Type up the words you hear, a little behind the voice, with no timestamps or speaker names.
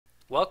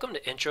Welcome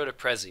to Intro to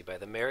Prezi by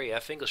the Mary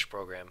F. English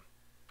Program.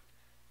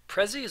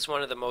 Prezi is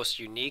one of the most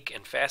unique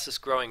and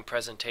fastest growing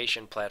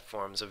presentation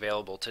platforms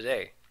available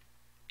today.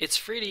 It's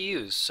free to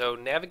use, so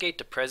navigate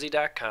to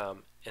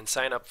Prezi.com and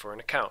sign up for an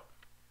account.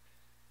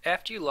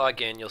 After you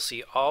log in, you'll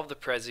see all of the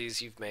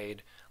Prezis you've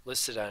made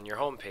listed on your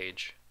home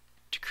page.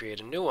 To create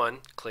a new one,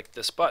 click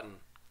this button.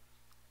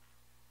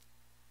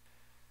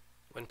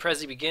 When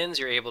Prezi begins,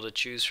 you're able to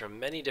choose from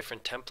many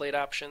different template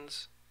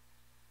options,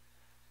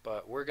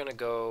 but we're going to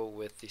go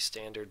with the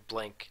standard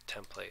blank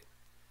template.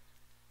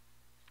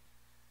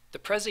 The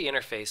Prezi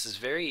interface is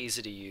very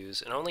easy to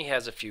use and only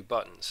has a few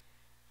buttons.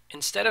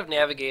 Instead of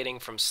navigating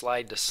from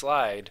slide to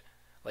slide,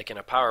 like in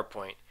a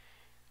PowerPoint,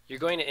 you're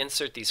going to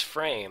insert these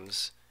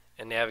frames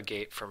and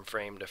navigate from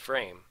frame to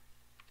frame.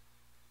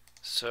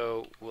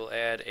 So we'll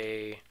add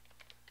a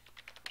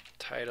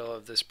title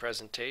of this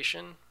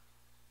presentation.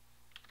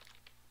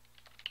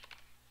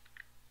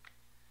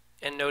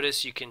 And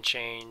notice you can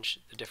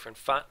change the different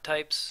font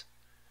types.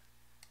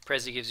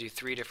 Prezi gives you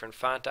 3 different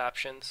font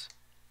options.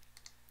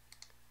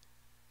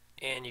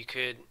 And you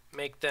could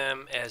make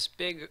them as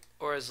big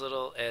or as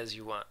little as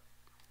you want.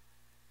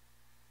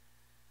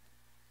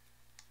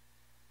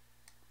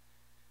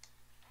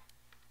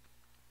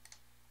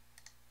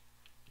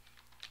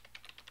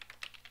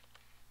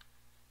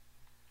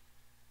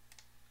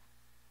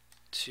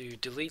 To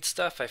delete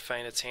stuff, I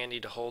find it's handy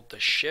to hold the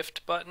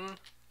Shift button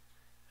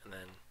and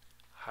then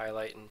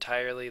highlight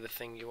entirely the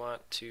thing you want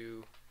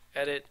to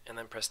edit and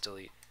then press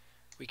delete.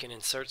 We can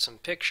insert some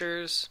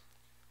pictures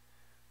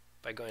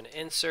by going to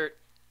Insert,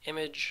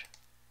 Image,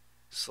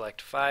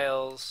 select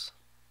Files,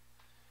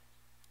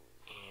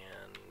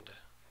 and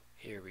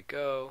here we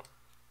go.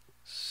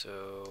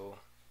 So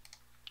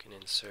you can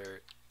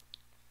insert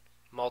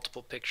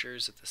multiple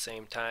pictures at the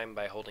same time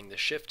by holding the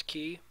Shift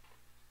key.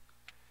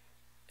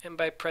 And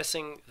by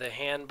pressing the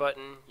hand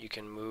button, you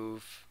can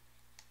move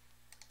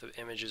the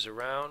images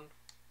around.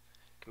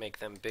 You can make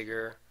them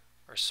bigger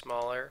or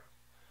smaller,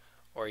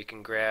 or you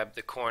can grab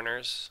the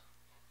corners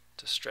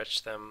to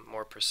stretch them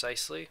more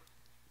precisely.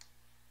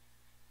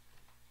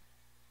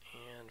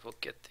 And we'll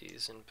get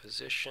these in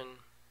position.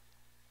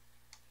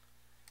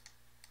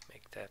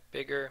 Make that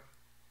bigger.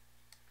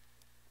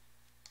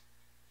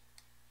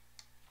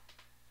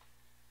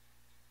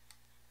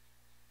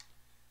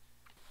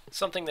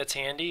 Something that's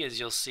handy is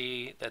you'll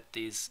see that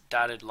these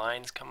dotted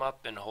lines come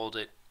up and hold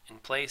it in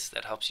place.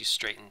 That helps you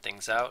straighten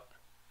things out.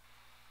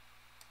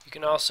 You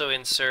can also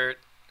insert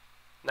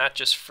not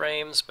just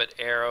frames but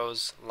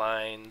arrows,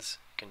 lines,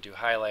 you can do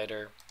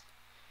highlighter,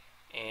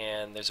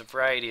 and there's a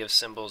variety of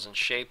symbols and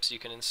shapes you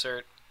can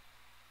insert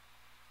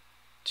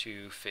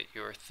to fit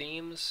your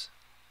themes.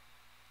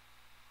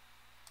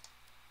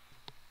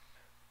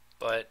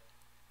 But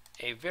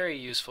a very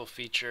useful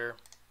feature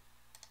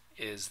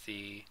is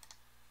the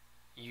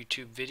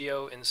YouTube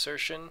video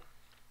insertion.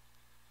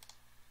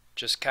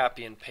 Just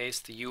copy and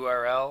paste the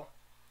URL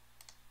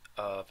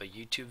of a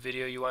YouTube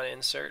video you want to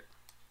insert,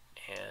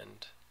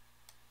 and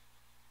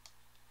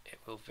it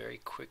will very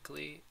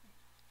quickly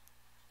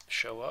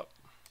show up.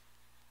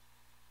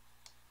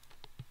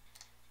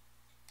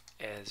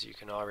 As you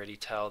can already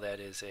tell,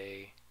 that is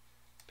a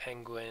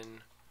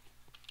penguin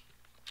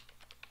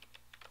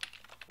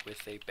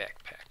with a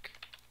backpack.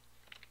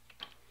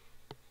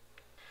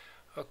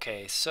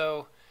 Okay,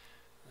 so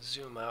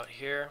zoom out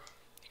here.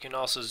 You can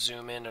also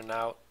zoom in and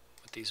out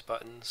with these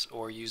buttons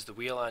or use the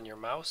wheel on your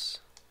mouse.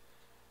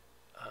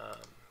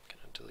 I'm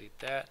going to delete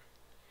that.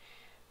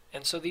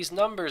 And so these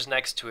numbers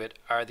next to it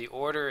are the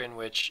order in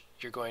which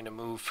you're going to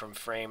move from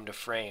frame to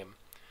frame.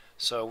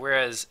 So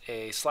whereas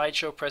a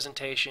slideshow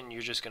presentation,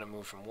 you're just going to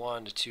move from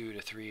 1 to 2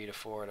 to 3 to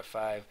 4 to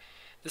 5,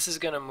 this is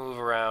going to move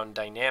around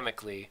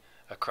dynamically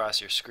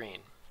across your screen.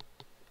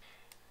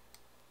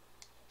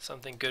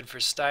 Something good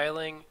for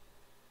styling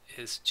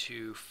is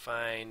to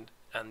find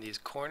on these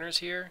corners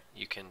here,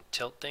 you can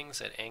tilt things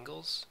at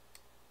angles.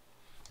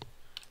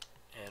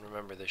 And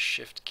remember, the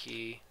Shift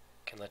key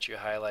can let you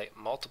highlight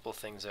multiple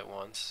things at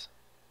once.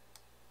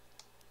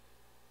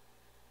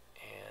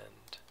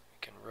 And you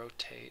can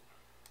rotate.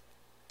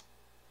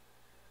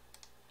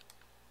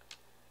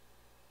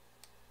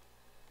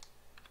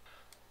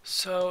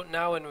 So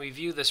now when we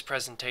view this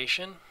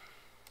presentation,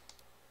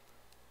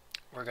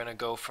 we're going to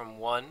go from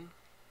 1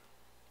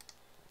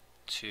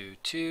 to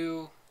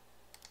 2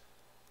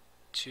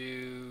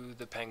 to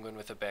the penguin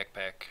with a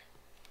backpack.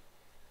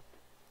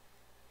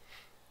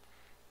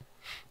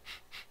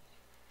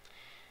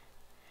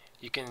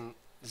 You can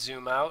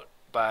zoom out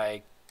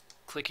by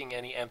clicking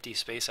any empty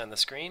space on the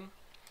screen,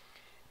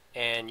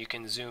 and you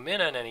can zoom in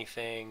on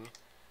anything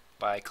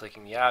by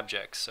clicking the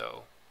object.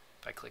 So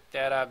if I click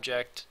that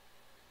object,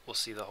 we'll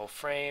see the whole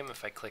frame.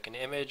 If I click an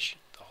image,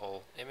 the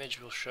whole image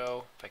will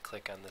show. If I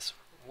click on this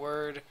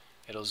word,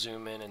 it'll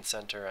zoom in and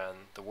center on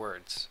the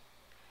words.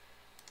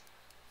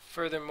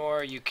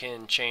 Furthermore, you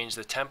can change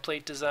the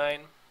template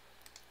design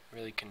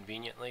really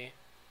conveniently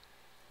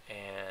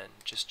and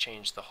just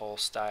change the whole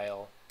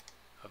style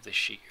of the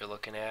sheet you're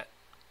looking at.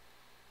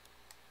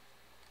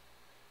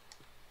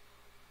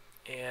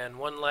 And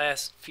one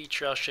last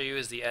feature I'll show you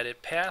is the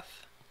edit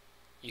path.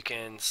 You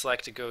can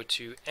select to go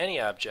to any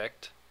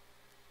object,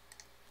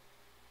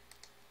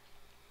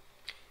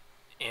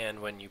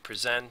 and when you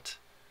present,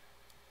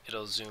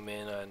 it'll zoom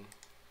in on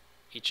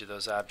each of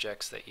those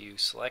objects that you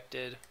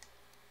selected.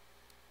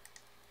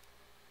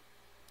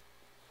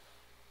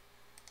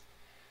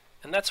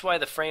 And that's why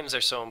the frames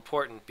are so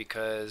important,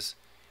 because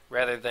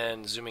rather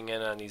than zooming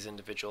in on these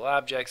individual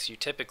objects, you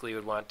typically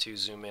would want to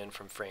zoom in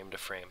from frame to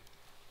frame.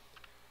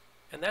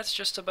 And that's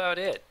just about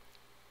it.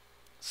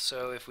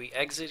 So if we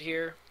exit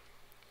here,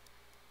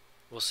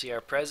 we'll see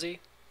our Prezi.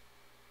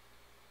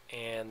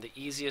 And the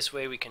easiest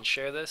way we can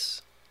share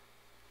this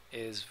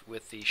is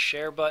with the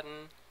share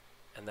button,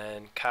 and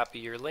then copy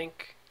your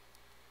link,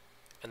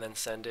 and then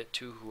send it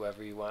to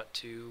whoever you want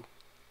to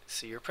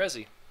see your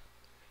Prezi.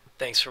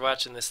 Thanks for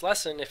watching this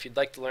lesson. If you'd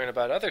like to learn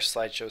about other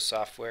slideshow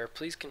software,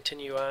 please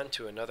continue on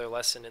to another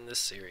lesson in this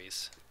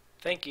series.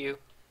 Thank you.